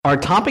Our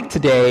topic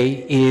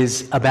today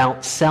is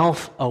about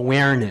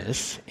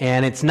self-awareness,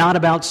 and it's not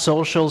about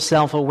social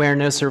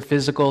self-awareness or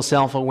physical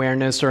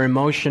self-awareness or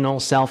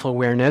emotional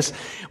self-awareness,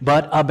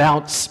 but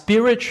about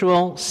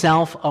spiritual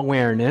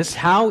self-awareness.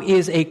 How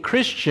is a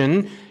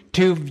Christian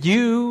to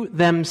view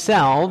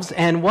themselves,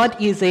 and what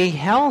is a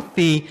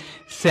healthy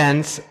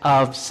sense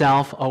of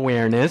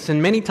self-awareness?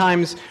 And many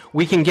times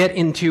we can get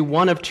into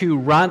one of two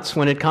ruts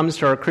when it comes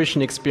to our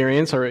Christian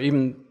experience, or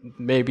even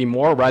maybe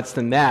more ruts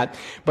than that.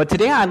 But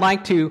today I'd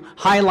like to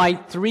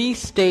highlight three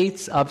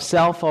states of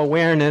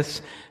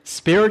self-awareness,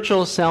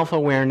 spiritual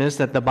self-awareness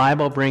that the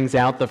Bible brings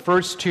out. The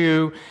first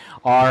two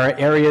are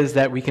areas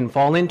that we can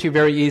fall into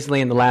very easily,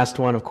 and the last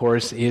one, of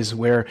course, is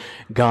where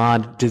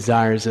God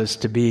desires us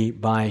to be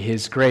by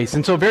His grace.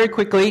 And so very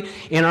quickly,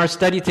 in our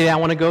study today, I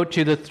want to go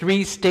to the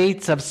three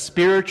states of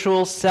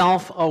spiritual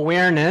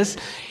self-awareness.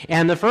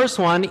 And the first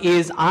one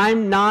is,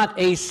 I'm not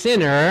a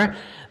sinner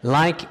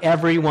like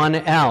everyone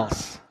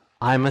else.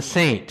 I'm a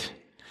saint.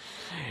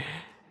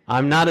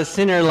 I'm not a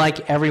sinner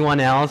like everyone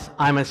else.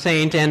 I'm a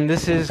saint. And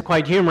this is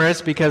quite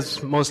humorous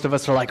because most of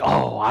us are like,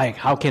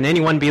 how can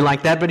anyone be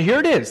like that? But here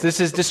it is. This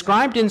is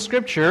described in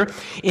Scripture.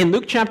 In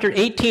Luke chapter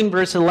 18,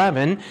 verse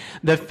 11,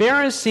 the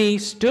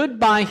Pharisee stood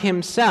by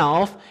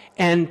himself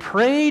and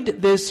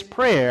prayed this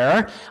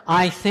prayer,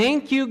 I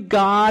thank you,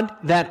 God,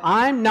 that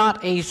I'm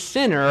not a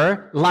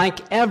sinner like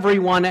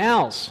everyone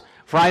else.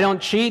 For I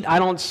don't cheat, I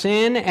don't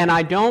sin, and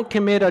I don't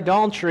commit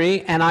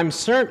adultery, and I'm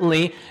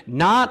certainly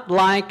not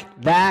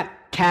like that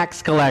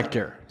tax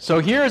collector. So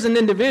here's an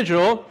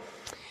individual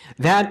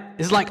that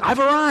is like, I've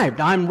arrived,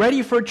 I'm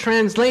ready for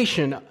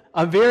translation,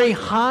 a very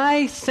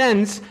high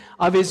sense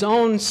of his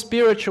own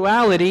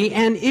spirituality.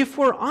 And if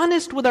we're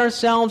honest with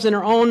ourselves in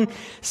our own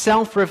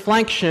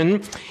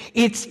self-reflection,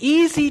 it's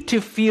easy to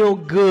feel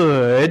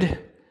good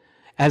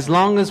as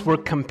long as we're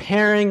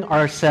comparing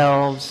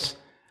ourselves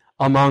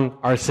among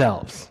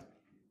ourselves.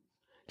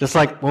 Just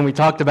like when we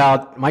talked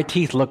about my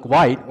teeth look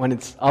white when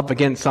it's up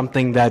against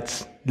something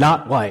that's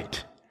not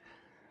white.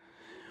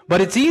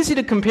 But it's easy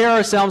to compare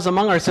ourselves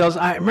among ourselves.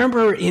 I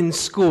remember in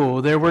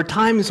school, there were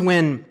times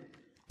when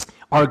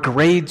our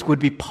grades would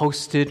be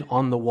posted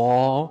on the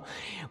wall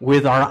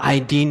with our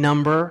ID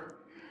number,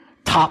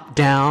 top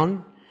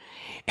down.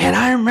 And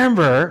I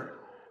remember,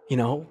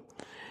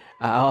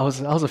 I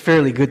was a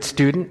fairly good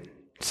student,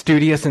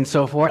 studious and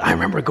so forth. I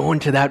remember going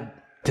to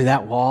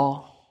that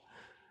wall.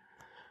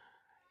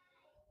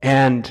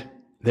 And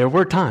there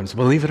were times,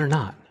 believe it or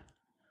not,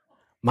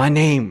 my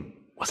name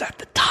was at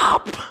the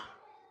top.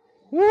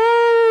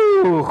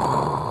 Woo!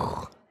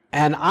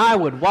 And I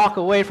would walk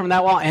away from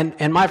that wall,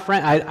 and my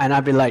friend,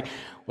 I'd be like,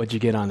 what'd you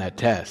get on that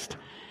test?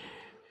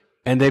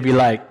 And they'd be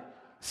like,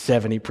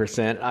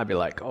 70%. I'd be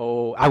like,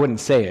 I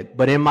wouldn't say it.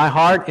 But in my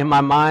heart, in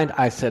my mind,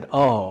 I said,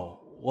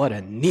 what a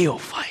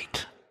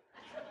neophyte.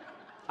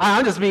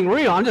 I'm just being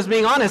real. I'm just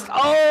being honest.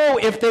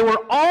 If they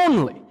were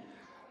only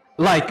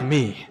like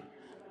me.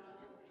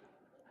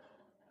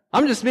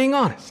 I'm just being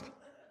honest.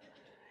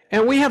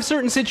 And we have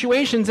certain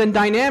situations and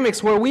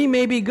dynamics where we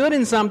may be good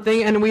in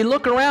something, and we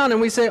look around and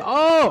we say,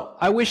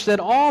 I wish that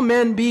all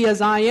men be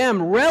as I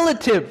am.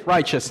 Relative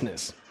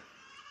righteousness.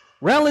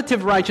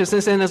 Relative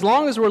righteousness. And as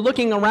long as we're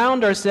looking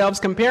around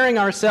ourselves, comparing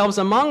ourselves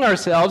among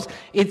ourselves,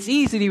 it's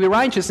easy to be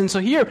righteous. And so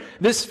here,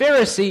 this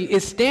Pharisee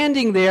is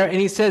standing there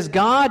and he says,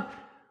 God,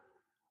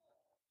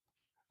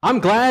 I'm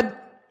glad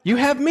you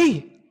have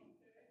me.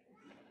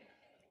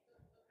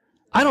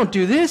 I don't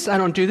do this, I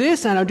don't do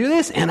this, I don't do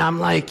this. And I'm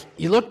like,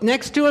 you look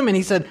next to him and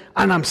he said,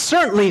 and I'm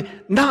certainly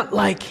not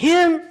like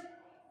him.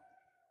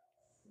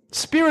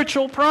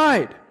 Spiritual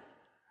pride.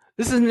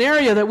 This is an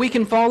area that we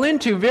can fall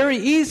into very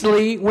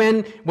easily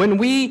when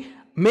we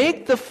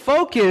make the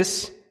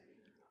focus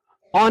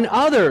on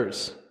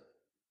others.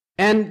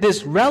 And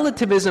this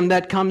relativism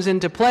that comes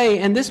into play,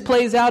 and this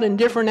plays out in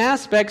different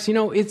aspects.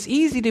 It's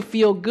easy to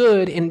feel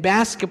good in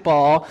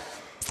basketball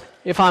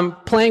if I'm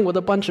playing with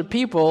a bunch of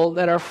people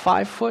that are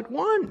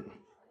 5'1",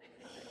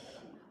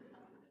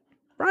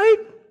 right?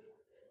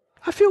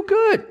 I feel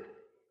good.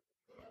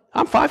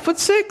 I'm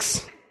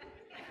 5'6".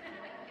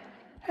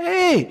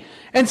 Hey,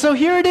 and so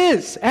here it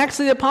is, Acts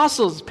of the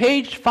Apostles,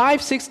 page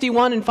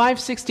 561 and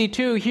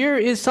 562. Here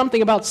is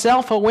something about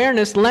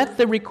self-awareness. Let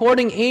the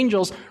recording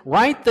angels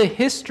write the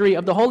history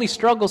of the holy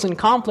struggles and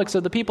conflicts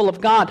of the people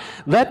of God.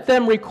 Let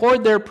them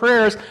record their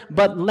prayers,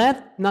 but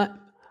let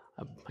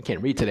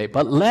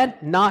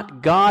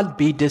not God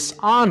be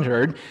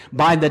dishonored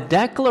by the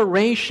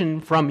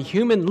declaration from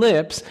human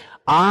lips,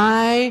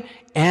 I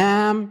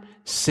am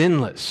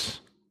sinless.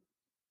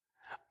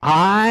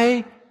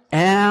 I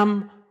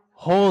am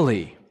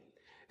holy.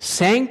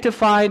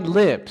 Sanctified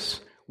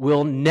lips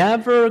will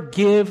never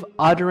give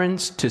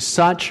utterance to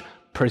such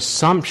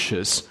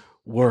presumptuous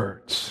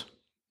words.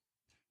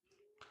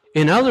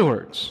 In other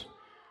words,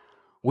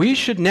 we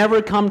should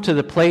never come to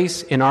the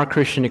place in our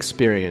Christian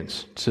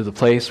experience, to the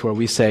place where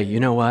we say, you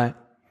know what?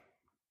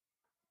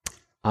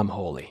 I'm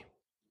holy.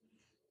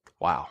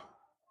 Wow.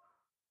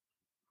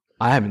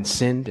 I haven't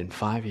sinned in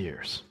 5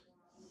 years.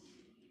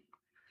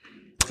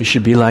 You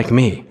should be like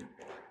me.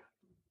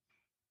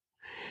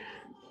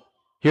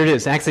 Here it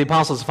is, Acts of the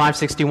Apostles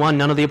 5:61.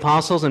 None of the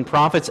apostles and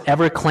prophets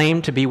ever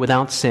claimed to be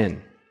without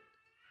sin.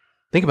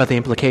 Think about the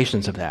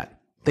implications of that.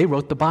 They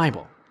wrote the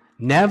Bible.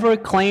 Never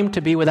claimed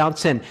to be without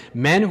sin.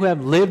 Men who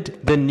have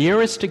lived the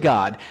nearest to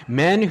God,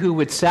 men who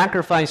would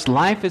sacrifice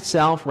life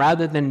itself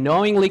rather than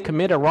knowingly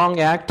commit a wrong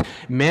act,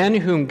 men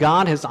whom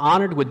God has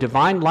honored with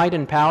divine light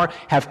and power,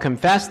 have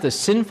confessed the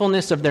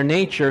sinfulness of their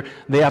nature.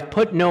 They have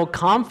put no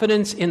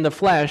confidence in the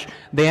flesh.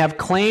 They have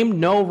claimed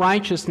no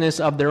righteousness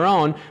of their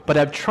own, but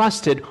have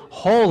trusted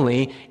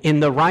wholly in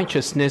the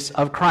righteousness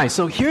of Christ.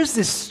 So here's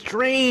this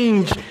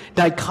strange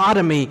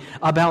dichotomy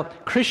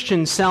about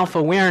Christian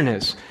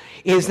self-awareness.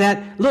 Is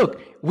that, look,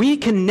 we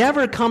can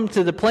never come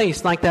to the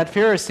place like that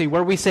Pharisee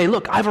where we say,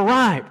 look, I've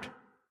arrived.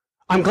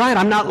 I'm glad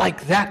I'm not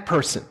like that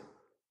person.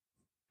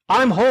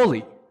 I'm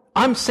holy.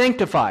 I'm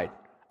sanctified.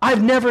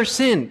 I've never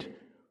sinned.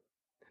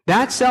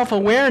 That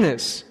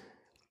self-awareness,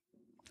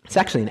 it's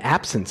actually an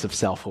absence of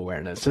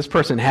self-awareness. This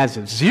person has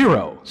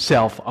zero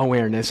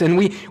self-awareness. And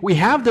we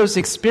have those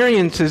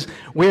experiences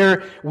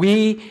where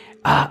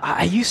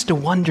I used to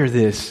wonder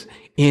this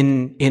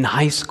in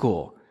high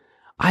school.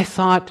 I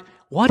thought,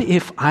 what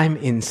if I'm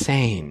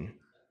insane?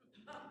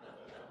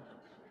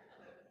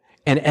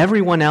 And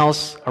everyone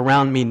else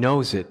around me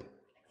knows it,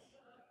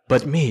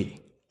 but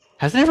me.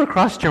 Has that ever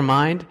crossed your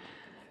mind?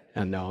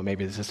 No,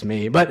 maybe it's just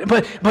me. But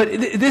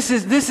this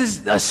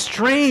is a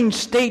strange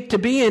state to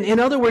be in. In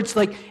other words,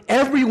 like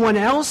everyone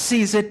else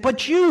sees it,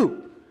 but you.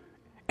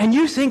 And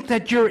you think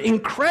that you're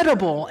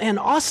incredible and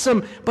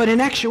awesome, but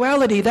in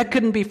actuality, that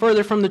couldn't be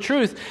further from the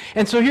truth.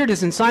 And so here it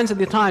is in Signs of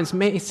the Times,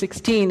 May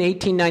 16,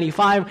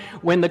 1895,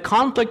 when the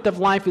conflict of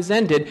life is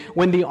ended,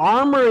 when the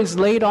armor is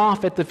laid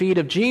off at the feet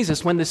of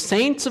Jesus, when the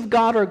saints of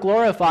God are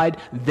glorified,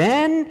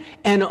 then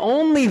and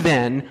only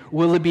then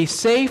will it be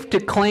safe to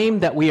claim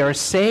that we are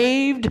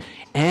saved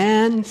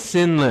and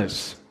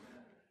sinless.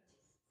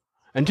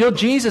 Until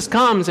Jesus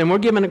comes and we're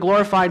given a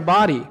glorified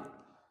body,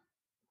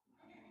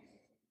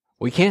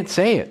 we can't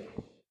say it.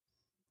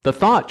 The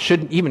thought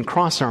shouldn't even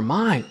cross our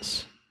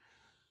minds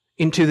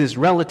into this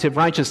relative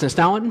righteousness.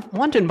 Now, I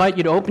want to invite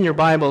you to open your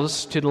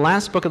Bibles to the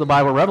last book of the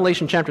Bible,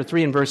 Revelation chapter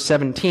 3 and verse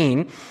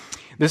 17.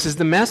 This is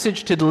the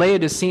message to the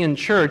Laodicean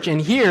church, and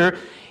here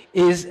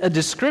is a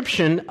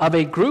description of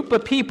a group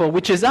of people,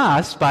 which is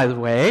us, by the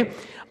way,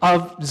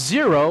 of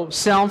zero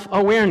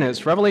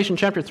self-awareness. Revelation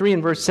chapter 3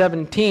 and verse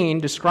 17,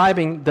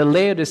 describing the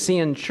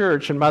Laodicean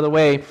church. And by the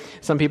way,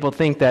 some people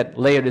think that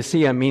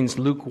Laodicea means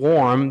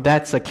lukewarm.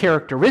 That's a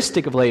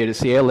characteristic of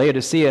Laodicea.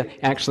 Laodicea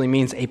actually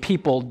means a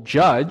people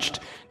judged.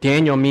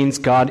 Daniel means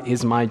God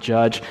is my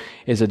judge,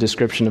 is a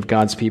description of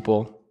God's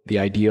people, the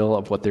ideal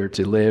of what they're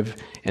to live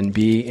and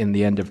be in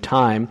the end of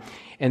time.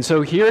 And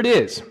so here it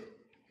is.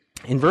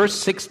 In verse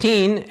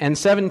 16 and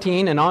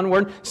 17 and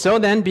onward, so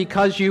then,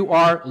 because you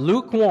are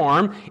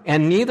lukewarm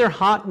and neither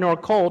hot nor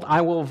cold,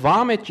 I will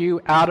vomit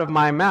you out of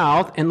my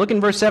mouth. And look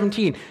in verse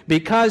 17.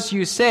 Because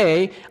you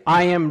say,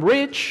 I am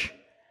rich,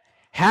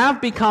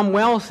 have become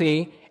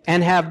wealthy,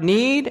 and have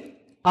need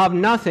of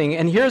nothing.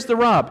 And here's the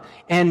rub.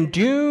 And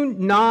do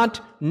not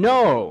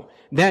know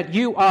that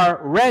you are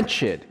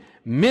wretched,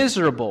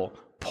 miserable,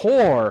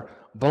 poor,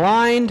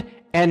 blind,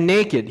 and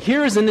naked.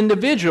 Here's an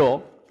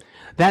individual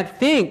that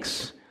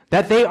thinks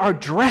that they are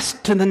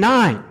dressed to the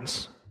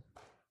nines.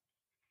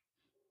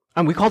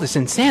 And we call this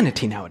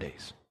insanity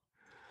nowadays.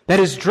 That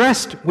is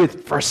dressed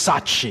with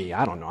Versace.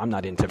 I don't know, I'm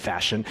not into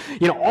fashion.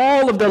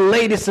 All of the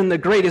latest and the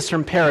greatest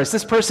from Paris.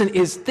 This person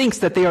thinks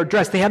that they are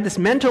dressed. They have this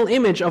mental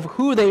image of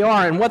who they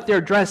are and what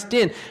they're dressed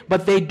in,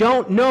 but they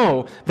don't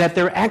know that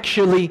they're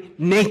actually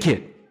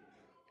naked.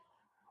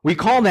 We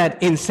call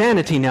that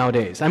insanity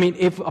nowadays. I mean,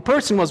 if a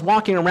person was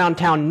walking around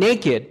town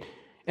naked,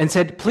 and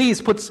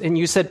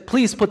you said,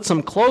 please put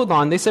some clothes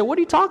on. They said, what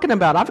are you talking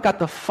about? I've got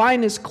the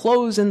finest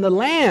clothes in the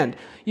land.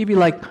 You'd be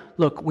like,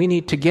 look, we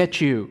need to get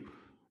you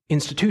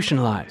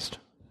institutionalized.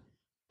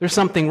 There's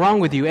something wrong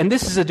with you. And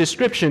this is a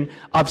description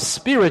of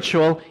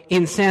spiritual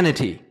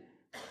insanity.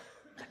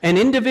 An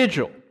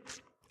individual,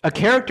 a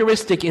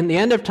characteristic in the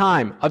end of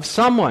time of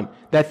someone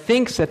that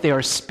thinks that they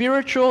are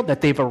spiritual,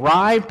 that they've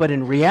arrived, but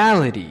in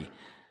reality,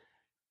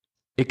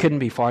 it couldn't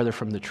be farther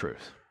from the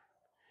truth.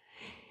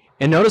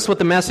 And notice what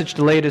the message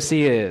to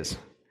Laodicea is.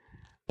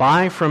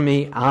 Buy from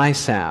me eye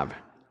salve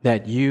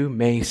that you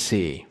may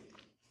see.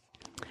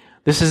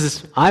 This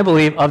is, I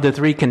believe, of the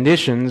three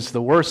conditions,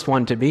 the worst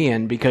one to be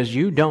in because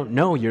you don't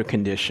know your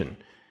condition.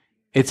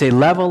 It's a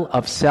level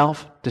of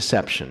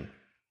self-deception.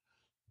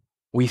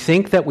 We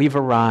think that we've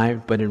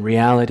arrived, but in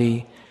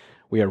reality,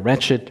 we are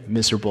wretched,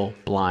 miserable,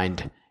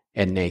 blind,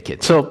 and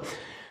naked. So,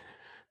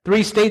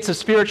 3 states of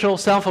spiritual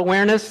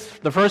self-awareness.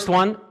 The first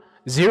one,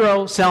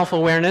 zero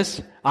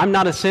self-awareness. I'm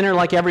not a sinner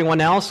like everyone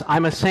else.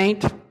 I'm a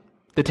saint.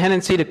 The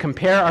tendency to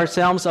compare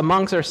ourselves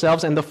amongst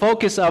ourselves. And the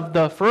focus of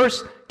the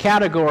first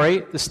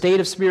category, the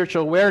state of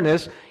spiritual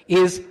awareness,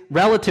 is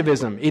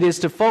relativism. It is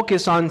to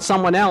focus on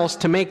someone else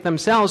to make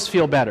themselves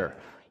feel better.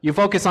 You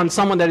focus on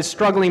someone that is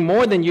struggling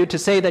more than you to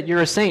say that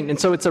you're a saint. And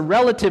so it's a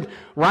relative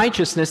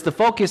righteousness. The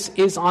focus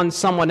is on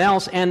someone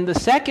else. And the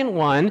second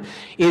one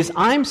is,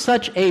 I'm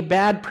such a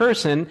bad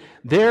person,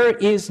 there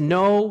is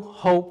no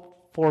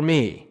hope for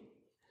me.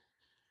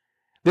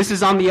 This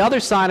is on the other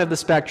side of the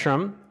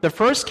spectrum. The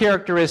first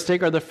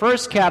characteristic or the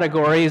first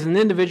category is an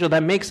individual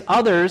that makes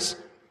others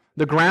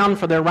the ground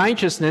for their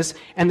righteousness.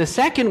 And the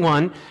second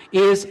one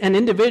is an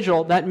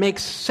individual that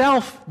makes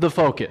self the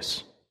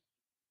focus.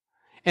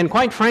 And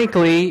quite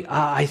frankly,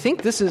 I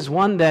think this is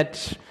one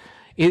that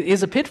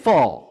is a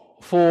pitfall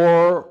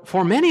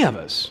for many of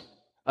us,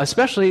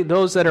 especially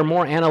those that are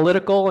more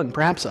analytical and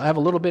perhaps have a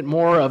little bit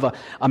more of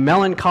a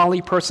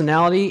melancholy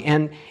personality.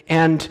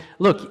 And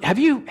look, have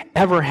you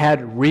ever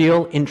had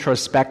real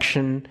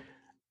introspection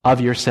of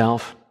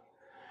yourself?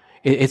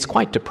 It's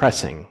quite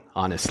depressing,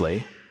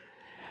 honestly.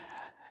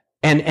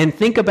 And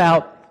think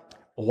about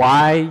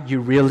why you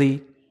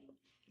really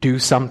do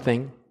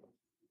something.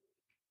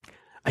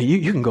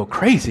 You can go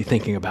crazy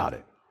thinking about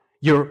it.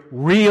 Your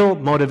real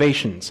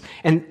motivations.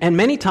 And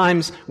many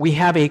times we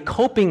have a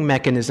coping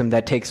mechanism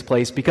that takes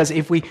place, because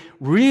if we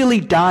really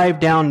dive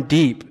down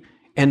deep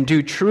and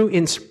do true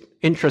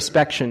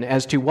introspection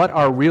as to what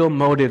our real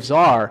motives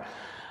are,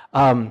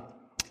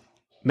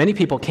 many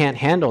people can't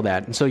handle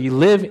that. And so you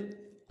live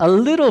a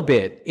little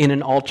bit in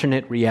an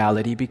alternate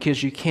reality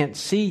because you can't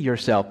see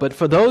yourself. But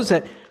for those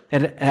that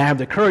have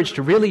the courage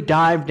to really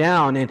dive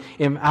down, and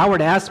if I were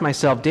to ask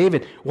myself,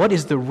 David, what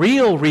is the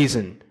real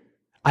reason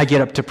I get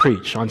up to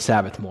preach on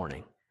Sabbath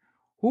morning?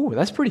 Ooh,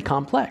 that's pretty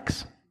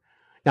complex.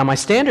 Now, my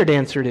standard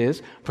answer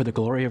is, for the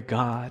glory of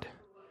God,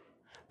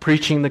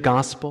 preaching the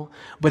gospel.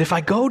 But if I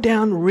go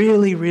down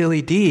really,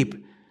 really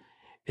deep,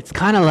 it's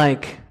kind of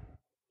like,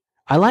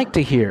 I like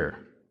to hear,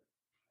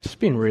 just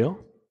being real,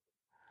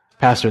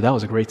 Pastor, that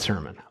was a great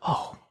sermon.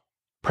 Oh,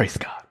 praise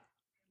God.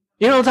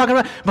 You know what I'm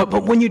talking about?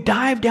 But when you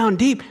dive down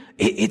deep,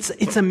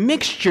 it's a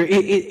mixture.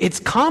 It's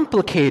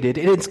complicated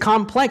and it's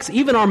complex.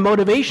 Even our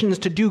motivations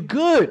to do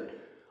good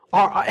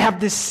have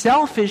this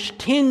selfish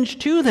tinge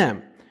to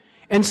them.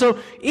 And so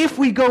if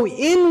we go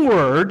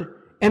inward,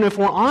 and if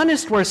we're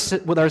honest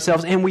with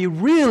ourselves, and we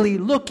really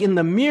look in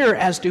the mirror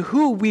as to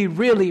who we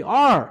really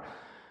are,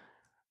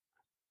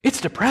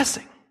 it's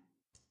depressing.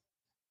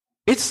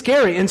 It's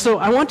scary. And so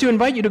I want to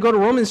invite you to go to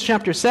Romans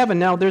chapter 7.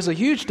 Now, there's a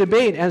huge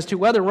debate as to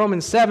whether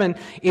Romans 7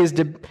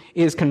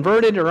 is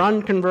converted or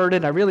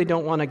unconverted. I really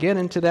don't want to get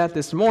into that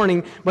this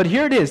morning. But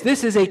here it is.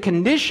 This is a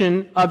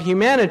condition of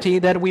humanity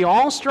that we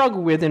all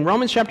struggle with. In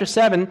Romans chapter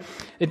 7,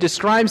 it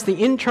describes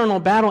the internal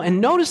battle.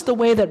 And notice the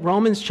way that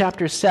Romans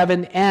chapter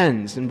 7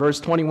 ends in verse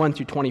 21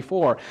 through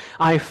 24.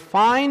 I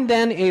find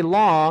then a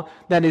law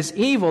that is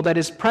evil, that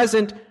is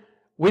present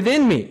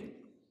within me,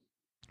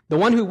 the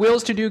one who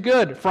wills to do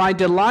good. For I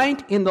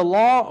delight in the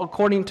law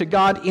according to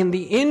God in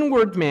the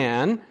inward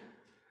man,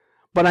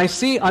 but I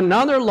see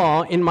another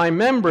law in my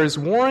members,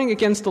 warring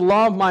against the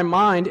law of my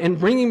mind and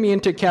bringing me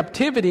into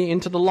captivity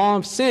into the law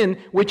of sin,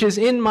 which is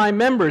in my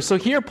members. So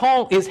here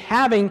Paul is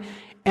having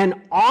an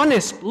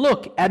honest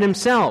look at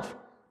himself.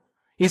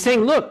 He's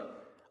saying, look,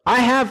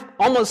 I have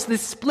almost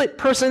this split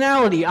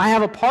personality. I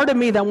have a part of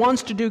me that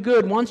wants to do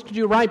good, wants to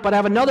do right, but I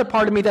have another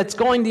part of me that's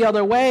going the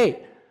other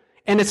way.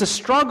 And it's a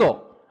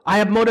struggle. I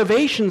have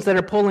motivations that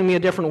are pulling me a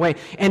different way.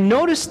 And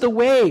notice the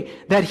way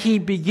that he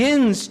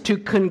begins to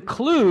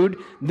conclude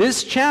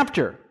this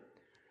chapter.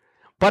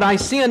 But I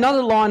see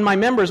another law in my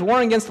members,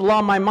 warring against the law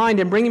of my mind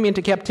and bringing me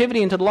into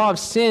captivity into the law of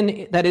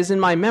sin that is in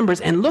my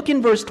members. And look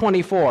in verse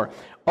 24.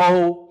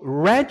 O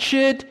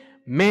wretched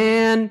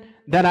man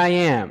that I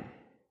am.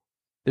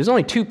 There's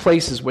only two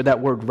places where that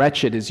word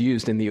wretched is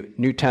used in the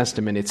New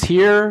Testament. It's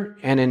here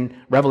and in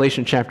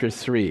Revelation chapter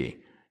 3.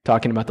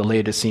 Talking about the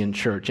Laodicean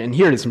church. And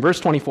here it is in verse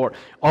 24.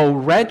 O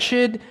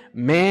wretched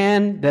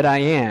man that I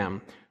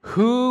am,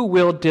 who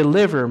will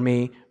deliver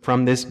me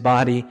from this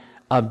body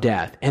of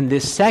death? And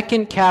this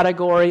second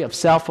category of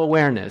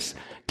self-awareness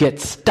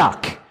gets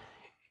stuck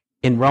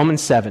in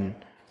Romans 7,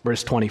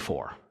 verse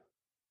 24.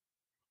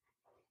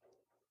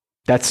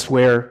 That's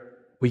where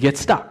we get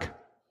stuck.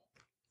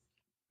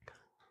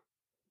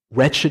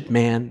 Wretched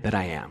man that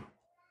I am.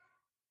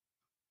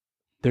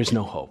 There's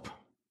no hope.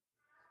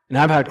 And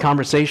I've had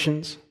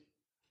conversations,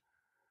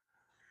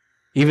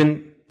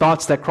 even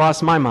thoughts that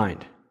cross my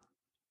mind.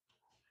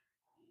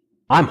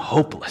 I'm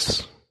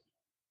hopeless.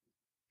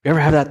 You ever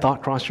have that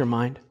thought cross your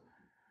mind?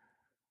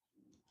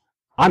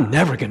 I'm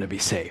never going to be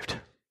saved.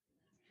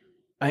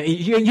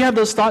 You have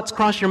those thoughts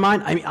cross your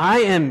mind? I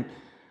mean,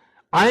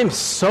 I am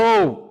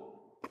so,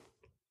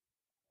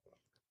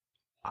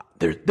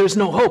 there's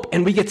no hope.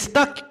 And we get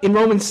stuck in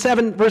Romans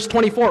 7, verse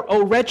 24.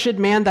 Oh, wretched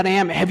man that I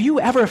am. Have you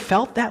ever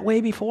felt that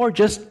way before?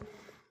 Just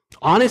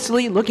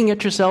honestly looking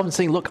at yourself and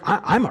saying, look,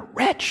 I'm a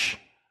wretch.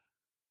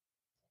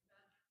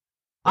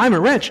 I'm a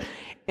wretch.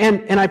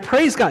 And I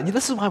praise God.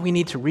 This is why we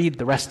need to read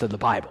the rest of the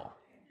Bible.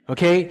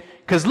 Okay?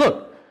 Because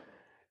look,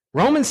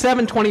 Romans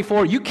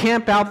 7:24, you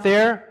camp out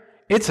there,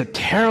 it's a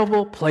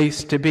terrible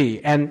place to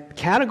be. And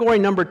category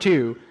number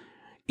 2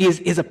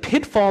 is a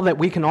pitfall that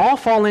we can all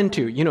fall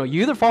into. You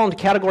either fall into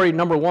category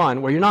number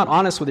one, where you're not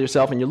honest with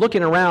yourself and you're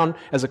looking around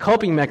as a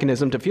coping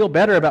mechanism to feel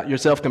better about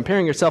yourself,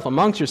 comparing yourself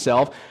amongst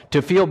yourself,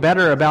 to feel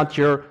better about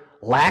your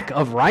lack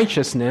of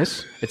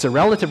righteousness. It's a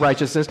relative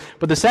righteousness.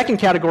 But the second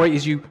category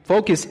is you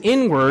focus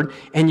inward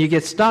and you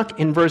get stuck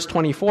in verse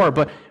 24.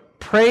 But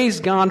praise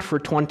God for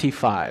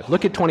 25.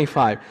 Look at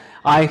 25.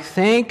 I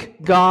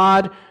thank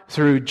God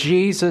through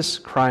Jesus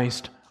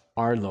Christ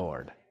our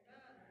Lord.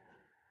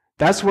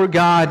 That's where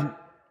God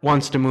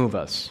wants to move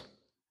us.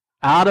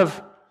 Out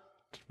of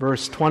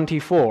verse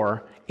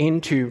 24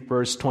 into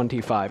verse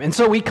 25. And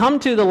so we come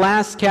to the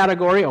last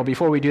category.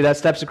 Before we do that,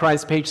 Steps of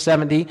Christ, page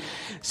 70.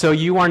 So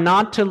you are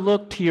not to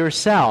look to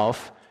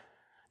yourself,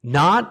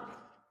 not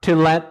to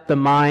let the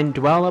mind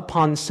dwell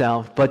upon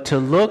self, but to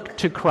look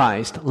to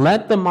Christ.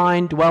 Let the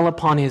mind dwell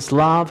upon His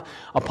love,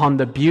 upon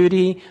the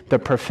beauty, the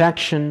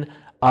perfection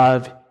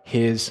of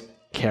His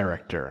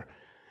character.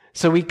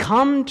 So we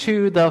come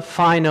to the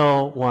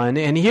final one,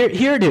 and here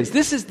it is.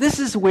 This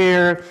is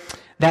where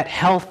that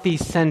healthy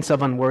sense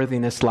of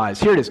unworthiness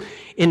lies. Here it is.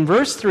 In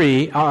verse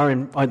 3,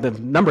 or the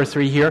number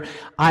 3 here,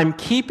 I'm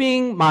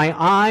keeping my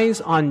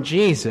eyes on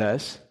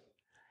Jesus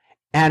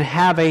and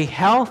have a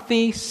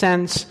healthy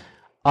sense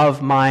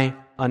of my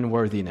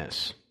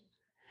unworthiness.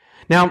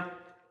 Now,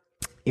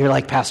 you're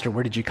like, Pastor,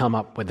 where did you come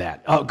up with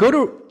that? Go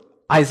to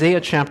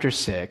Isaiah chapter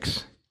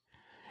 6.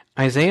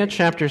 Isaiah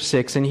chapter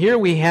 6, and here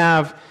we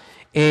have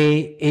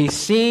a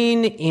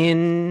scene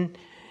in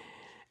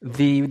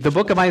the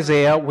book of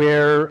Isaiah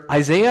where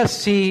Isaiah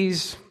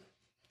sees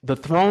the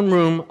throne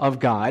room of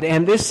God.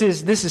 And this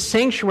is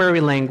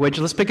sanctuary language.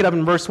 Let's pick it up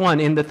in verse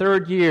 1. In the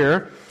 3rd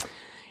year,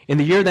 in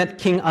the year that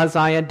King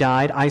Uzziah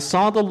died, I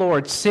saw the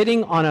Lord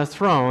sitting on a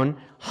throne,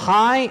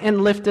 high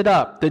and lifted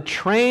up. The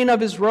train of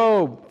His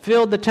robe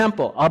filled the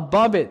temple.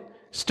 Above it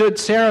stood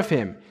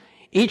seraphim.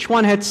 Each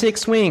one had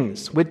 6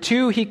 wings. With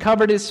 2 He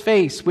covered His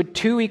face. With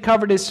 2 He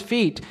covered His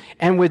feet.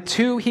 And with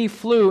 2 He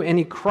flew. And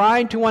He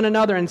cried to one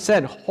another and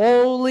said,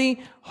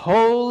 Holy,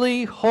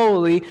 holy,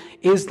 holy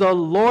is the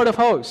Lord of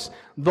hosts.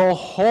 The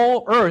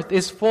whole earth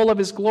is full of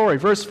His glory.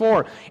 Verse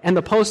 4, and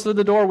the posts of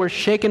the door were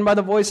shaken by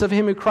the voice of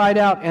Him who cried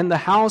out, and the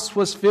house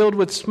was filled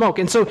with smoke.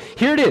 And so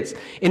here it is.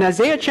 In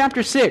Isaiah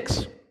chapter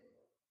 6,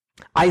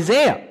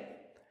 Isaiah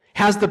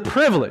has the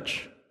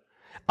privilege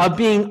of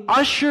being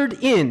ushered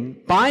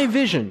in by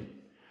vision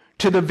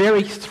to the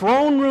very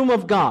throne room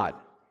of God.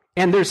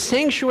 And there's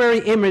sanctuary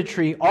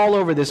imagery all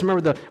over this.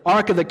 Remember the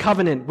Ark of the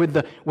Covenant with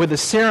the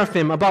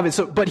seraphim above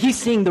it. But he's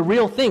seeing the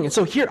real thing. And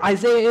so here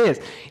Isaiah is.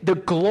 The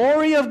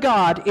glory of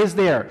God is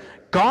there.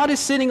 God is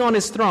sitting on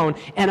His throne,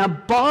 and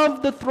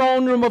above the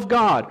throne room of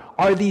God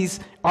are these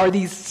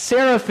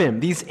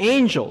seraphim, these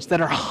angels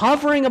that are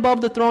hovering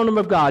above the throne room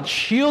of God,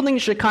 shielding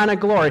Shekinah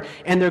glory,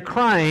 and they're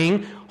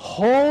crying,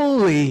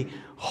 Holy,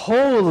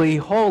 holy,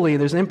 holy.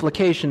 There's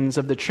implications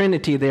of the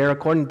Trinity there,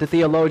 according to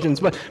theologians.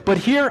 But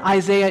here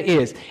Isaiah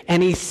is,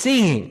 and he's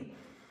seeing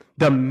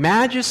the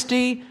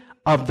majesty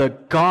of the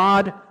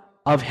God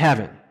of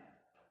heaven.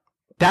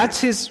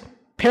 That's his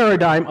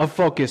paradigm of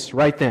focus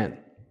right then.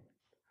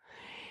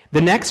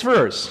 The next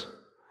verse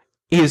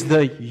is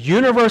the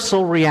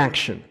universal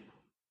reaction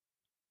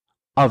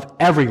of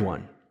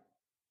everyone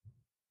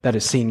that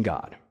has seen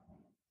God.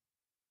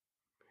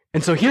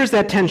 And so here's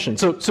that tension.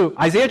 So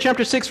Isaiah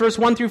chapter 6, verse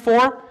 1 through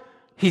 4,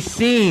 he's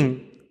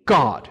seeing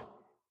God,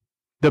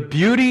 the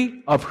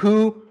beauty of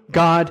who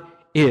God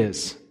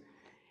is.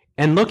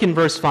 And look in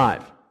verse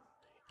 5.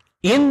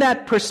 In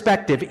that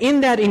perspective,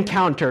 in that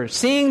encounter,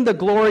 seeing the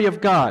glory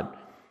of God,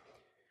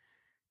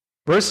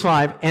 verse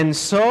 5, and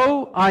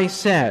so I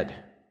said,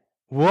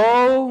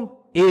 woe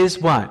is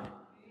what?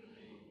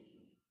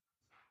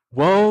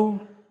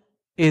 Woe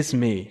is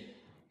me.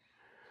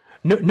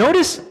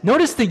 Notice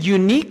the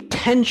unique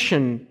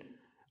tension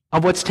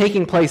of what's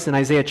taking place in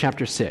Isaiah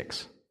chapter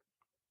 6.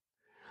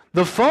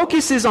 The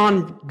focus is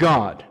on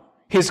God,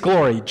 His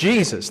glory,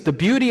 Jesus, the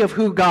beauty of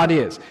who God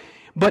is.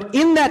 But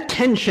in that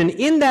tension,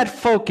 in that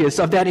focus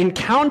of that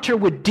encounter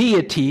with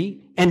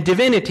deity and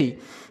divinity,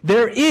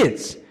 there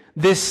is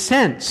this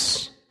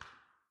sense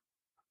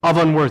of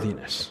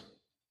unworthiness.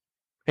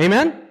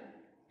 Amen?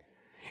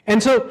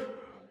 And so,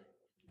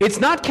 it's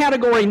not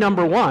category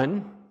number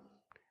 1,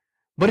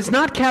 but it's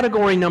not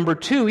category number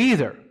 2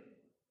 either.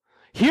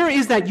 Here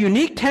is that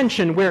unique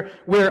tension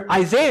where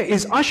Isaiah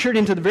is ushered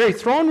into the very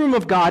throne room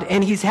of God,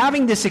 and he's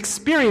having this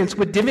experience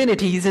with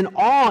divinity. He's in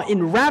awe,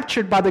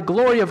 enraptured by the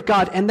glory of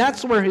God, and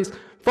that's where his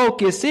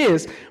focus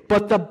is.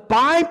 But the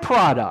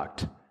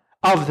byproduct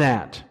of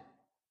that,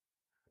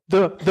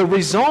 the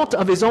result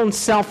of his own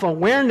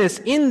self-awareness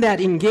in that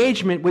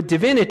engagement with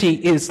divinity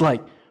is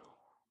like,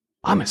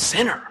 I'm a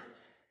sinner.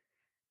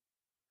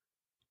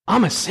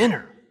 I'm a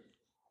sinner.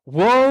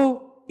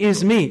 Woe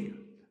is me,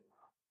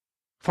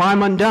 for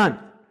I'm undone.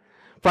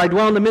 For I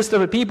dwell in the midst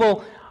of a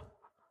people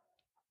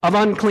of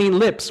unclean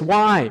lips.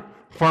 Why?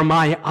 For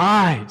my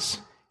eyes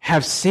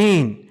have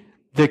seen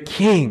the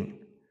King,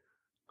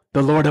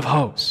 the Lord of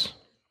hosts.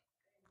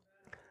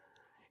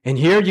 And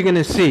here you're going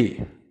to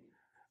see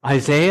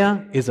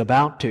Isaiah is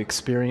about to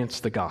experience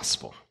the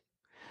gospel.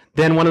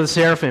 Then one of the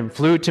seraphim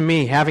flew to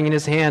me, having in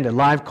his hand a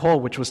live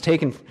coal, which was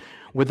taken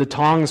with the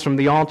tongs from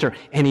the altar.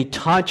 And he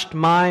touched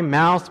my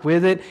mouth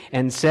with it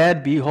and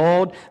said,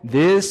 Behold,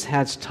 this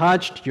has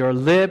touched your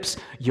lips.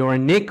 Your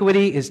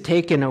iniquity is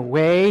taken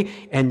away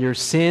and your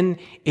sin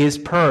is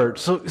purged.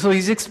 So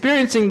he's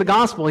experiencing the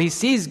gospel. He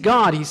sees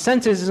God. He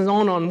senses his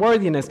own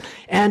unworthiness.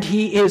 And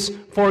he is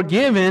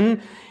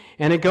forgiven.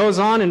 And it goes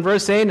on in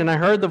verse 8, And I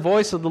heard the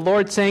voice of the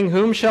Lord saying,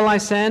 Whom shall I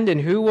send and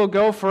who will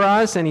go for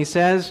us? And he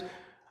says,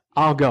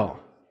 I'll go.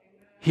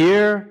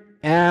 Here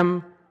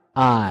am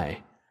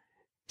I.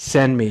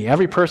 Send me.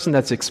 Every person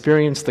that's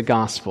experienced the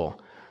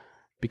gospel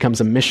becomes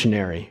a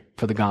missionary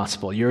for the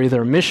gospel. You're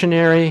either a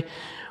missionary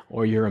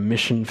or you're a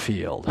mission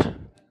field.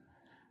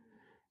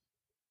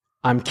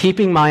 I'm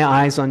keeping my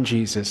eyes on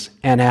Jesus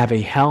and have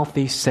a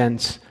healthy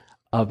sense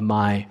of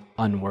my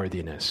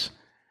unworthiness.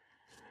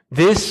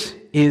 This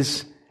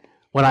is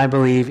what I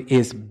believe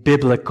is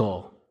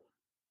biblical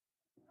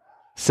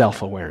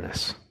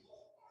self-awareness.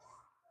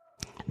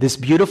 This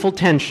beautiful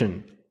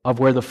tension of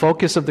where the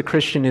focus of the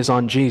Christian is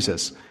on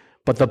Jesus,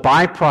 but the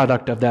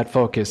byproduct of that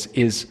focus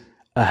is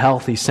a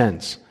healthy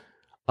sense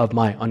of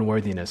my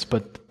unworthiness.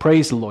 But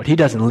praise the Lord, He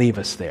doesn't leave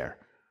us there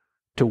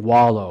to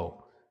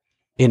wallow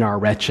in our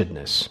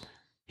wretchedness.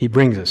 He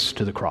brings us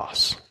to the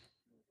cross.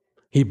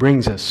 He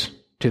brings us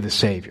to the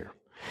Savior.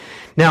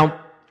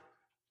 Now,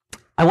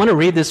 I want to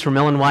read this from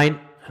Ellen White,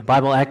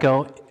 Bible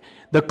Echo.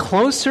 The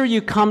closer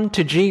you come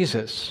to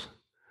Jesus,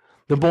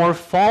 the more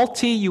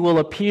faulty you will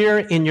appear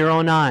in your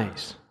own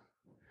eyes.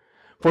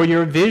 For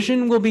your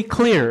vision will be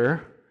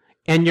clearer,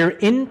 and your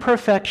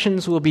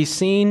imperfections will be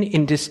seen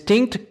in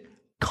distinct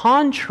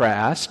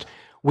contrast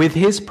with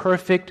His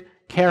perfect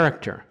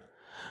character.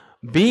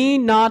 Be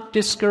not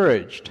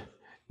discouraged.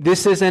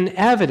 This is an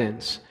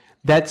evidence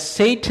that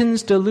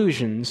Satan's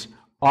delusions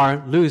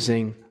are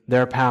losing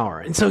their power.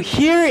 And so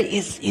here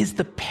is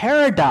the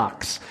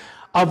paradox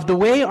of the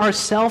way our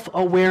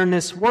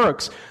self-awareness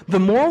works. The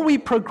more we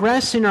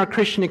progress in our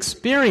Christian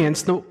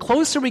experience, the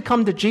closer we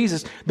come to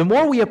Jesus, the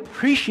more we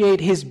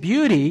appreciate His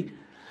beauty,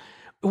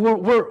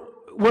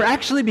 we're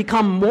actually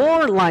become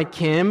more like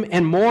Him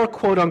and more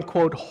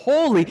quote-unquote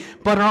holy,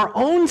 but our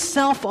own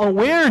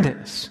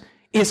self-awareness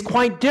is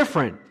quite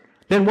different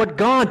than what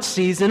God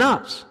sees in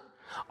us.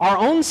 Our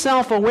own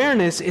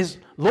self-awareness is,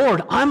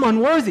 Lord, I'm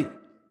unworthy.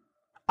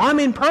 I'm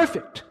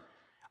imperfect.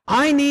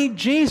 I need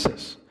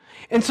Jesus.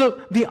 And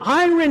so the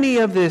irony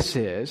of this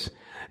is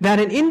that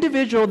an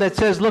individual that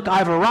says, look,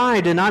 I've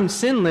arrived and I'm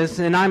sinless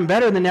and I'm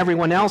better than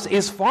everyone else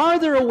is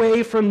farther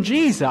away from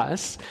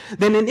Jesus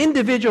than an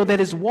individual that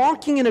is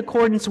walking in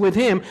accordance with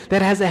Him,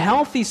 that has a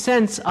healthy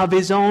sense of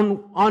his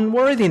own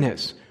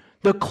unworthiness.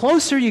 The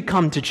closer you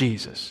come to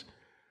Jesus,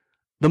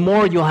 the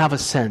more you'll have a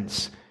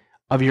sense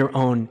of your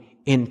own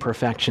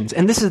imperfections.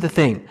 And this is the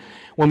thing.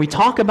 When we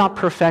talk about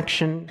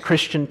perfection,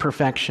 Christian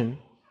perfection,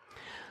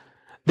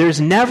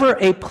 there's never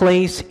a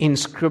place in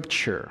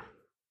Scripture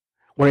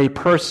where a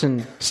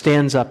person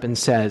stands up and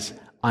says,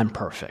 I'm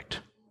perfect.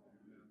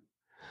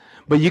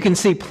 But you can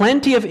see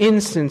plenty of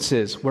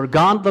instances where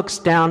God looks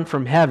down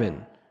from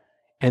heaven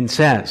and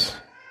says,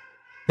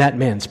 that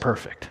man's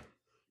perfect.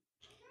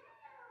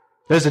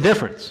 There's a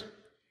difference.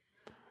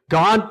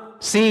 God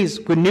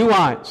sees with new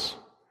eyes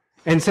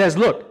and says,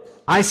 look,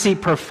 I see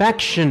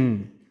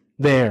perfection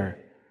there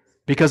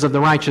because of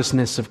the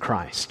righteousness of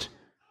Christ,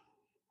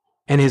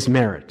 and His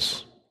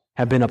merits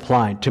have been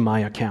applied to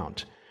my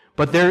account.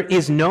 But there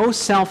is no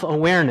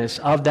self-awareness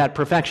of that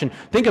perfection.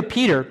 Think of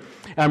Peter.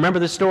 Remember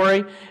the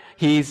story?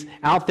 He's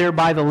out there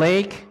by the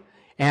lake,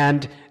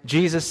 and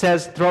Jesus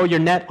says, throw your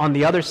net on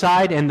the other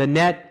side, and the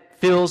net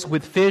fills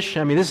with fish.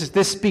 I mean,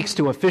 this speaks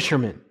to a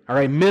fisherman. All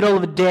right, middle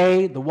of the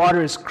day, the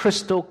water is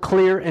crystal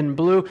clear and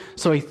blue,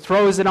 so he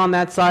throws it on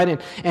that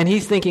side, and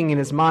he's thinking in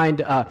his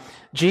mind,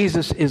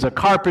 Jesus is a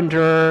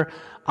carpenter,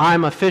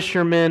 I'm a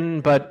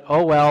fisherman, but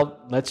oh well,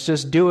 let's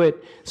just do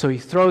it. So he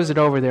throws it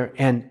over there,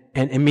 and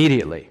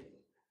immediately,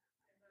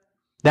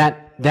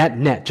 that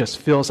net just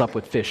fills up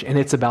with fish, and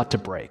it's about to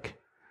break.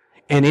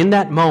 And in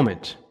that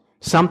moment,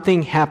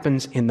 something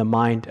happens in the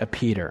mind of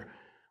Peter,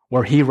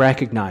 where he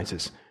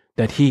recognizes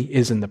that he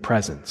is in the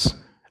presence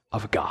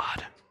of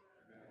God.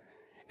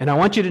 And I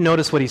want you to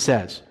notice what he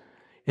says.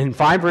 In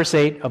 5 verse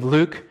 8 of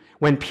Luke,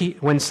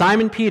 when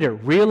Simon Peter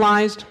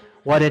realized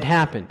what had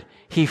happened,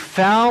 he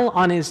fell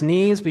on his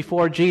knees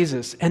before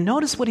Jesus. And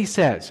notice what he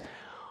says.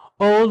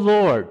 "O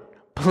Lord,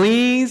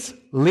 please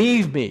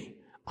leave me.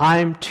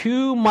 I'm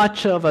too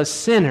much of a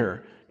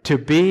sinner to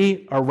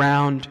be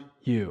around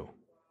you."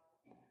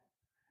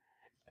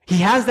 He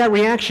has that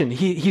reaction.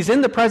 He's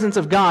in the presence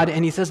of God,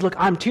 and he says, look,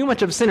 I'm too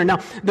much of a sinner. Now,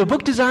 the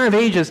book Desire of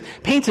Ages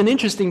paints an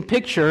interesting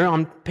picture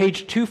on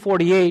page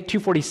 248,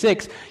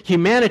 246.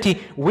 Humanity,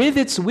 with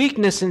its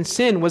weakness and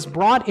sin, was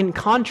brought in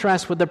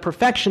contrast with the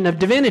perfection of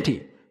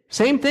divinity.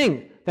 Same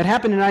thing that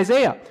happened in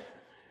Isaiah.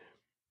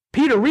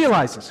 Peter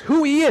realizes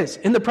who he is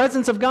in the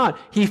presence of God.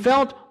 He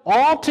felt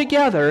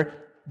altogether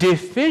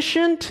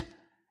deficient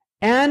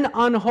and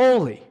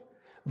unholy.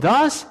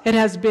 Thus it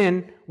has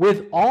been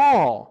with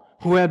all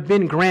who have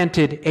been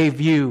granted a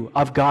view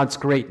of God's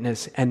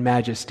greatness and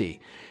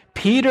majesty.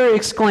 Peter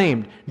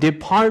exclaimed,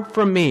 "Depart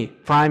from me,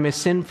 for I am a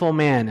sinful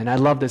man." And I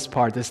love this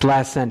part, this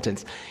last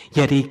sentence.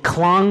 Yet he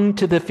clung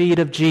to the feet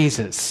of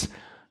Jesus,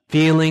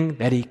 feeling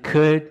that he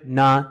could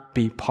not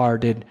be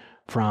parted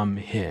from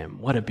him.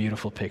 What a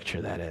beautiful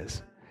picture that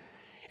is.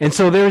 And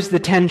so there's the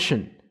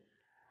tension.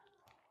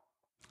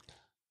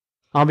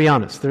 I'll be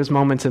honest, there's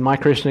moments in my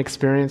Christian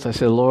experience I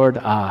say, Lord,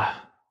 I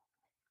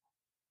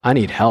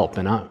need help,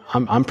 and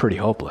I'm pretty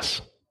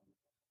hopeless.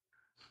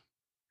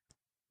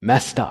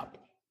 Messed up.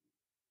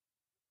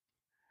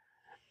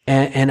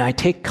 And I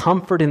take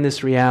comfort in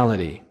this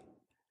reality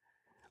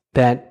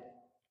that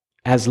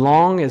as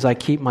long as I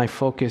keep my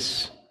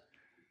focus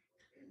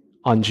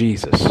on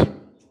Jesus,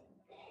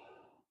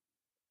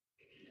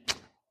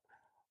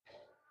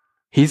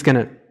 He's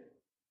going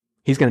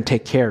to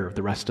take care of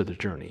the rest of the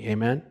journey.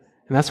 Amen?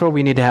 And that's where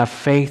we need to have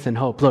faith and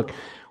hope. Look,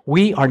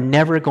 we are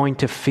never going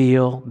to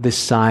feel this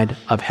side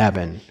of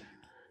heaven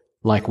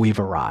like we've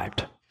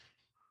arrived.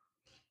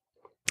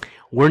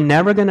 We're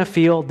never going to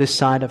feel this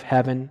side of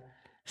heaven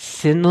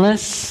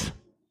sinless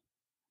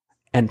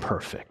and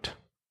perfect.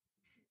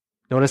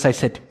 Notice I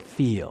said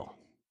feel.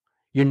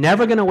 You're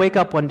never going to wake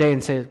up one day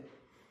and say,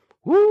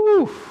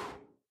 "Woo,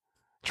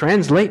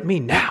 translate me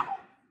now.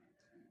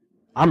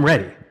 I'm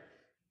ready."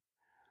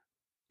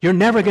 You're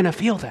never going to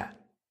feel that.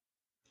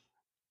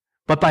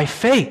 But by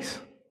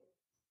faith,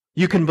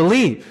 you can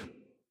believe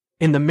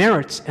in the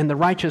merits and the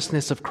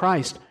righteousness of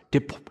Christ,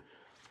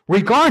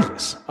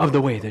 regardless of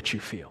the way that you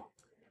feel.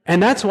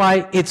 And that's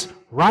why it's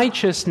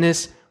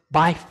righteousness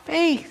by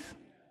faith.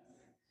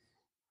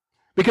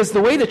 Because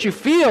the way that you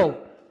feel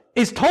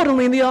is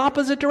totally in the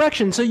opposite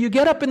direction. So you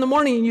get up in the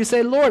morning and you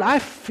say, "Lord, I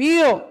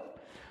feel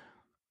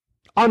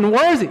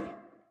unworthy.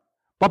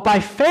 But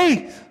by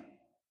faith,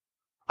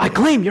 I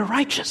claim your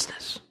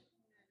righteousness.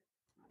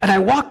 And I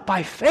walk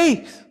by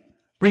faith,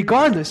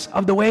 regardless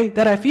of the way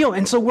that I feel."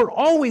 And so we're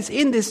always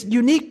in this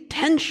unique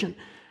tension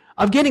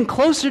of getting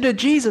closer to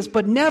Jesus,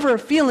 but never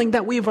feeling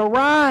that we've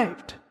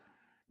arrived.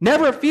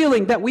 Never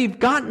feeling that we've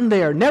gotten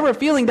there. Never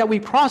feeling that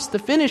we've crossed the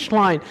finish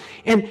line.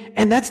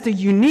 And that's the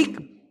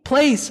unique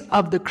place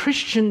of the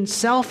Christian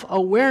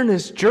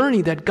self-awareness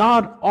journey that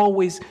God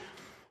always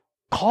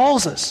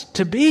calls us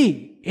to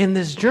be in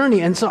this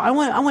journey. And so I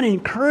want to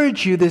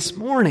encourage you this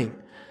morning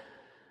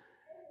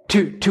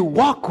to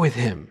walk with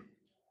Him.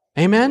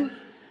 Amen?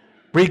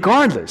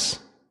 Regardless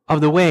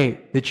of the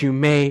way that you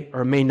may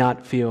or may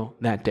not feel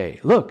that day.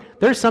 Look,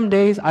 there's some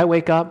days I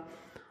wake up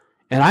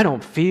and I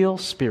don't feel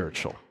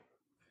spiritual.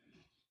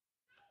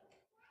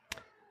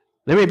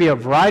 There may be a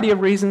variety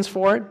of reasons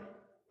for it.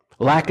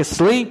 Lack of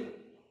sleep.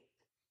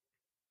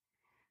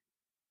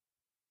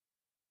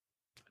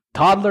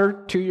 Toddler,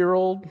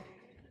 2-year-old.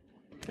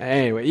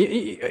 Anyway,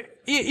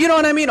 you know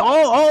what I mean?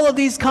 All of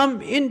these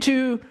come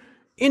into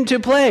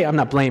play. I'm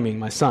not blaming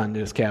my son,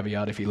 just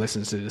caveat if he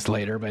listens to this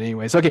later, but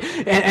anyways, okay.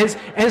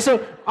 And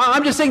so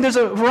I'm just saying there's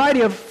a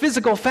variety of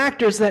physical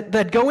factors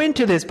that go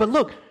into this. But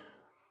look,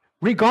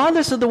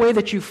 regardless of the way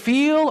that you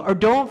feel or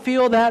don't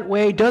feel that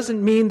way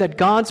doesn't mean that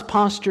God's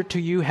posture to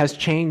you has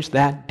changed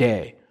that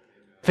day.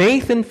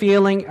 Faith and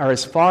feeling are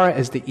as far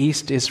as the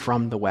east is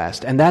from the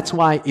west. And that's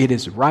why it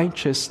is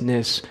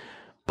righteousness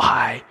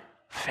by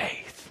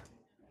faith.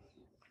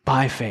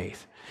 By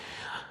faith.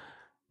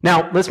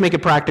 Now, let's make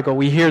it practical.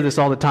 We hear this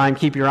all the time.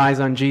 Keep your eyes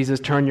on Jesus.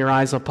 Turn your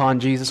eyes upon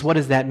Jesus. What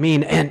does that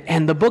mean?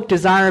 And the book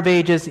Desire of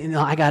Ages,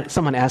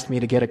 someone asked me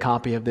to get a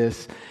copy of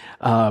this.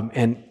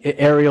 And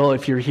Ariel,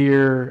 if you're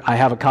here, I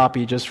have a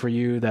copy just for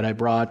you that I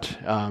brought.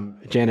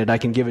 Janet, I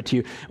can give it to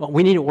you. Well,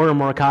 we need to order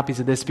more copies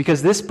of this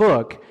because this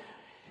book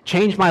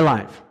changed my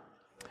life.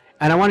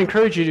 And I want to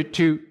encourage you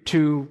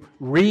to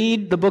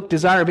read the book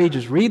Desire of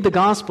Ages. Read the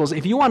Gospels.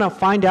 If you want to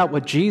find out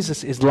what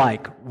Jesus is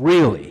like,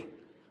 really,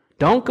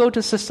 don't go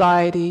to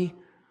society.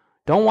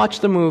 Don't watch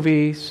the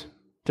movies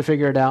to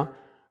figure it out.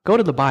 Go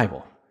to the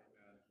Bible.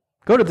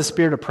 Go to the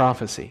Spirit of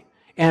Prophecy.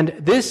 And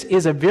this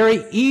is a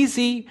very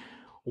easy,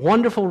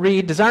 wonderful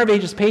read. Desire of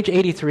Ages, page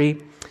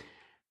 83.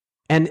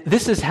 And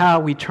this is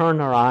how we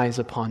turn our eyes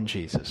upon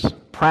Jesus,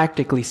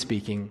 practically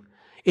speaking.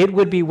 It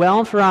would be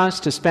well for us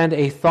to spend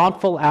a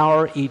thoughtful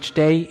hour each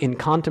day in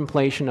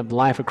contemplation of the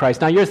life of Christ.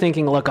 Now you're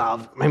thinking, look,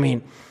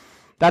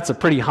 that's a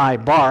pretty high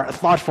bar, a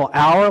thoughtful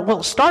hour.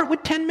 Well, start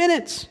with 10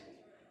 minutes.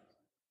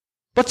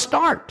 But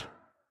start.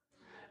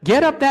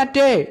 Get up that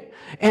day.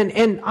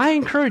 And I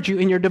encourage you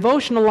in your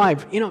devotional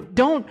life,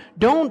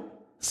 don't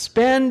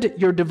spend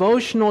your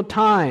devotional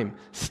time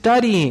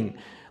studying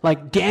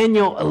like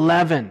Daniel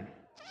 11.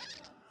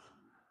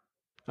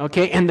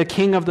 Okay, and the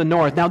King of the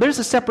North. Now, there's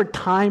a separate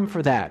time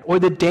for that, or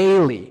the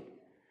daily.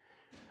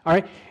 All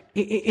right?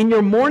 In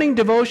your morning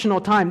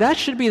devotional time, that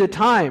should be the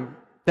time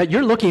that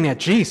you're looking at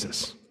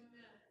Jesus.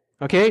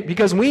 Okay?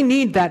 Because we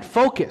need that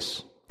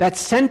focus, that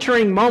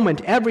centering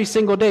moment every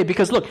single day.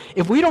 Because look,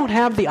 if we don't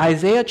have the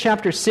Isaiah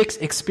chapter 6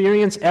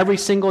 experience every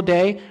single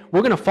day,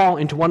 we're going to fall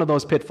into one of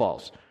those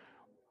pitfalls.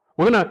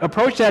 We're going to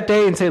approach that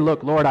day and say,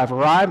 look, Lord, I've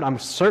arrived. I'm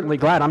certainly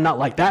glad I'm not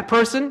like that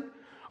person.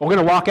 Or we're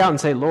going to walk out and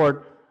say,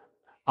 Lord,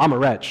 I'm a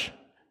wretch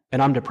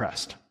and I'm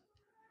depressed.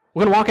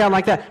 We're going to walk out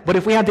like that. But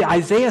if we have the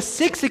Isaiah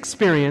 6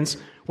 experience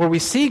where we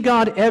see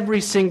God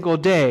every single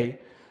day,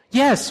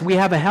 yes, we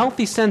have a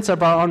healthy sense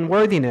of our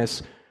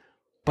unworthiness,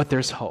 but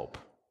there's hope.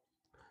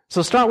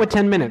 So start with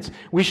 10 minutes.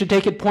 We should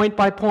take it point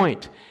by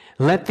point.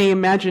 Let the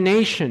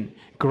imagination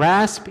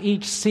grasp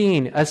each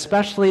scene,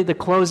 especially the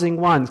closing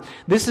ones.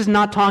 This is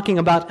not talking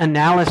about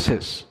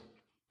analysis.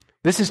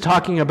 This is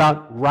talking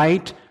about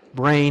right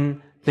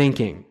brain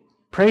thinking.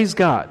 Praise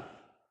God.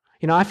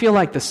 I feel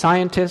like the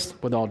scientists,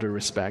 with all due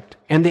respect,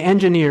 and the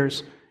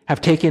engineers have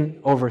taken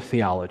over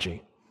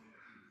theology.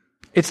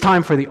 It's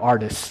time for the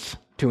artists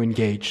to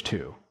engage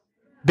too,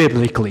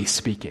 biblically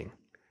speaking.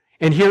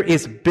 And here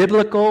is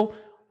biblical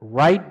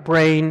right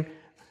brain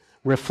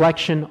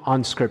reflection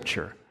on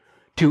Scripture,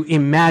 to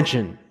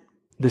imagine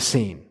the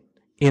scene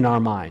in our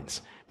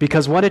minds.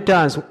 Because what it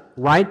does,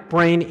 right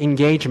brain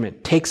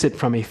engagement takes it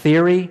from a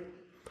theory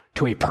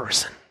to a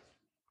person.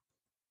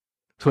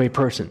 To a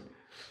person.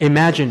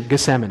 Imagine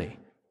Gethsemane.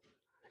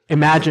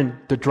 Imagine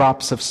the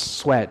drops of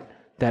sweat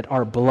that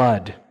are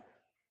blood.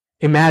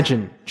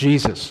 Imagine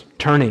Jesus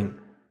turning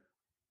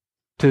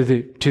to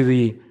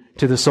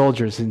the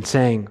soldiers and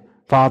saying,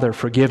 Father,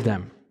 forgive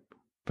them,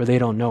 for they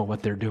don't know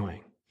what they're doing.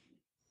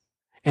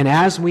 And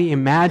as we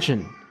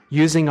imagine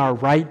using our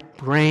right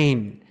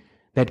brain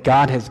that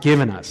God has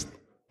given us,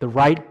 the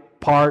right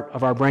part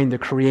of our brain, the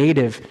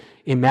creative,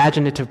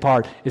 imaginative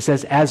part, it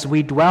says, as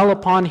we dwell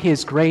upon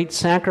His great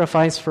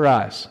sacrifice for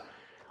us,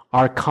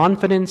 our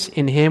confidence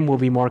in Him will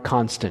be more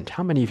constant.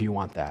 How many of you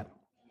want that?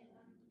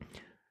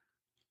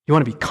 You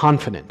want to be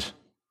confident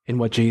in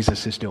what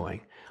Jesus is doing.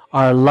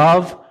 Our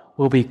love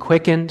will be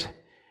quickened,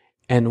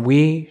 and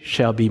we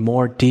shall be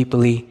more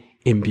deeply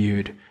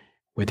imbued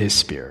with His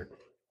Spirit.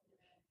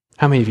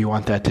 How many of you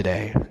want that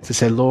today? To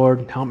say,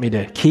 Lord, help me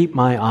to keep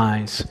my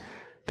eyes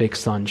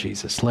fixed on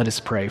Jesus. Let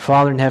us pray.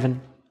 Father in heaven,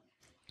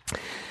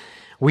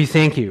 we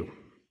thank You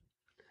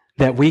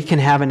that we can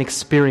have an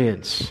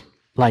experience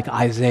like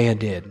Isaiah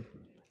did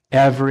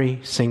every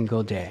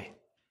single day.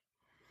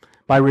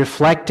 By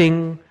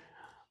reflecting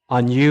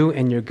on You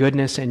and Your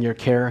goodness and Your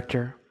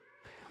character,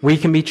 we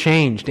can be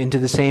changed into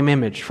the same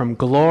image from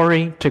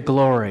glory to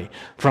glory,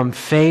 from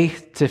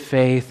faith to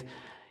faith,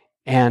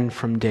 and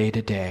from day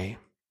to day.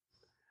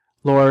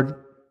 Lord,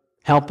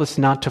 help us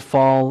not to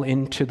fall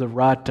into the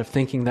rut of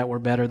thinking that we're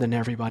better than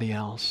everybody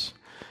else.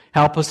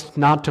 Help us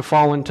not to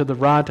fall into the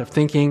rut of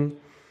thinking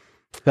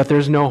that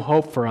there's no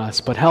hope for us,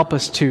 but help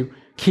us to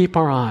keep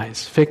our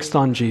eyes fixed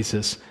on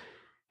Jesus,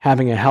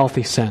 having a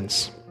healthy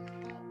sense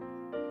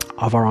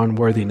of our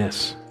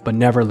unworthiness, but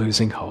never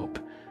losing hope.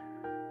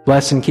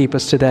 Bless and keep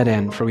us to that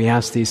end, for we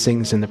ask these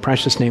things in the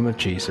precious name of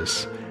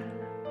Jesus.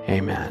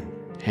 Amen.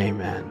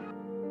 Amen.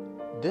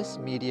 This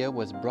media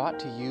was brought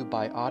to you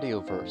by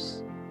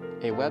Audioverse,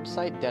 a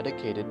website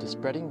dedicated to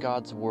spreading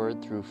God's Word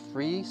through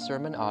free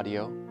sermon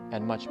audio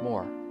and much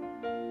more.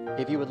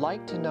 If you would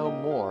like to know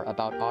more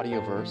about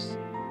Audioverse,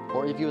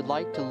 or if you would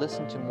like to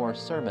listen to more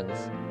sermons,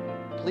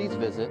 please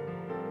visit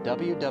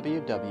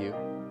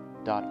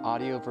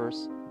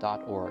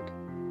www.audioverse.org.